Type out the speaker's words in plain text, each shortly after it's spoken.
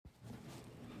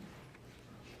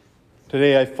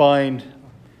Today I find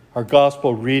our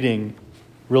gospel reading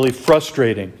really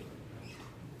frustrating.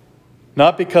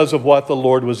 Not because of what the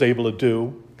Lord was able to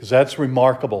do, because that's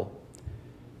remarkable,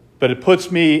 but it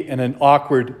puts me in an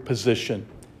awkward position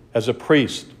as a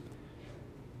priest.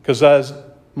 Because as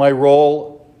my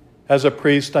role as a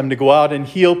priest, I'm to go out and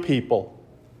heal people,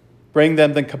 bring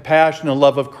them the compassion and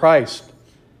love of Christ.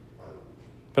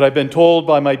 But I've been told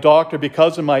by my doctor,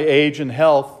 because of my age and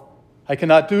health, I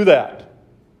cannot do that.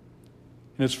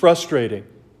 And it's frustrating.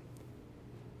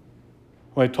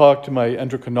 When I talked to my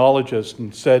endocrinologist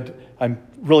and said, I'm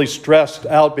really stressed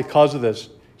out because of this,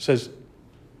 he says,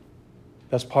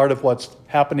 that's part of what's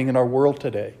happening in our world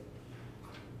today.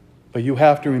 But you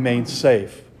have to remain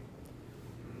safe.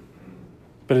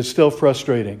 But it's still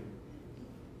frustrating.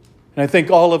 And I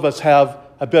think all of us have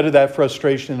a bit of that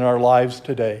frustration in our lives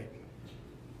today.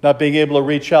 Not being able to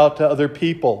reach out to other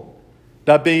people.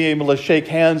 Not being able to shake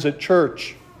hands at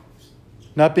church.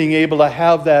 Not being able to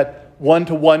have that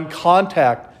one-to-one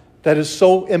contact that is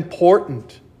so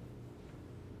important.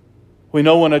 We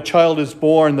know when a child is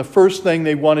born, the first thing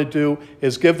they want to do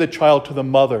is give the child to the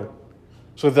mother.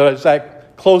 So there's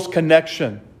that close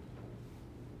connection.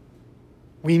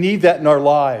 We need that in our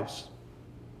lives.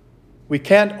 We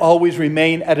can't always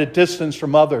remain at a distance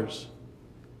from others.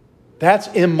 That's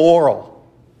immoral.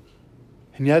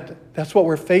 And yet, that's what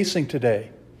we're facing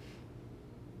today.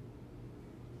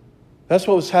 That's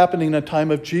what was happening in the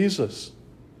time of Jesus.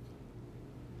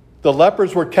 The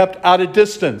lepers were kept at a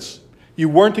distance. You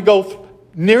weren't to go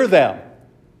near them.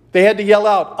 They had to yell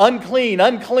out, unclean,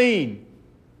 unclean,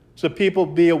 so people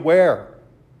be aware.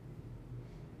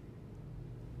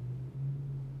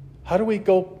 How do we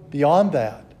go beyond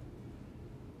that?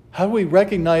 How do we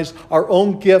recognize our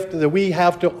own gift that we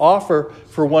have to offer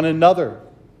for one another?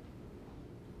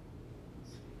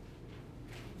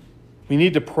 We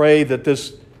need to pray that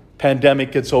this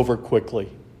pandemic gets over quickly.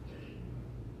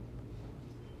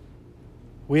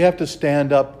 We have to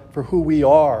stand up for who we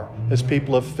are as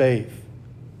people of faith.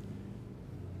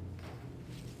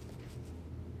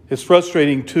 It's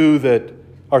frustrating, too, that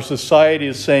our society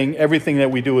is saying everything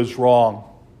that we do is wrong.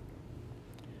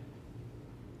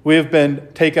 We have been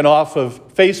taken off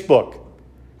of Facebook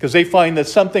because they find that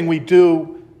something we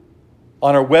do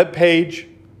on our webpage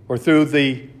or through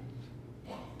the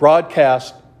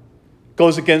broadcast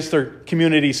goes against their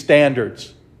community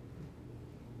standards.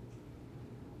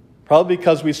 Probably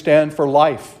because we stand for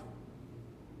life.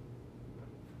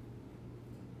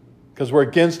 Because we're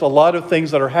against a lot of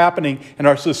things that are happening in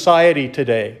our society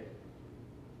today.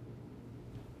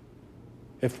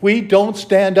 If we don't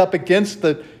stand up against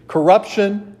the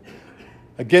corruption,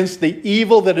 against the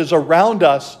evil that is around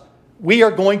us, we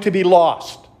are going to be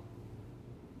lost.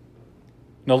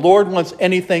 And the Lord wants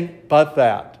anything but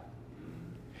that.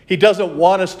 He doesn't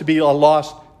want us to be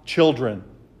lost children.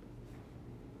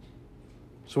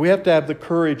 So we have to have the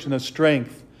courage and the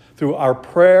strength through our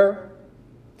prayer,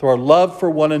 through our love for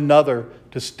one another,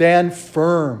 to stand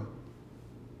firm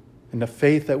in the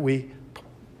faith that we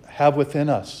have within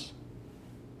us.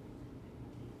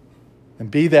 And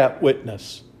be that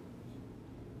witness.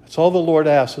 That's all the Lord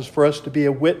asks, is for us to be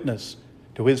a witness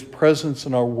to His presence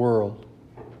in our world.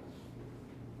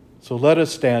 So let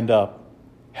us stand up.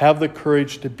 Have the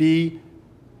courage to be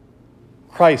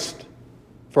Christ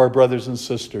for our brothers and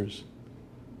sisters.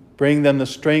 Bring them the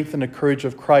strength and the courage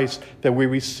of Christ that we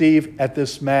receive at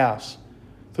this Mass,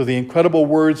 through the incredible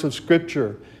words of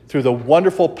Scripture, through the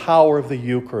wonderful power of the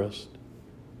Eucharist,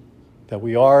 that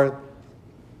we are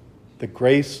the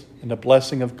grace and the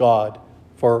blessing of God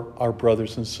for our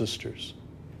brothers and sisters.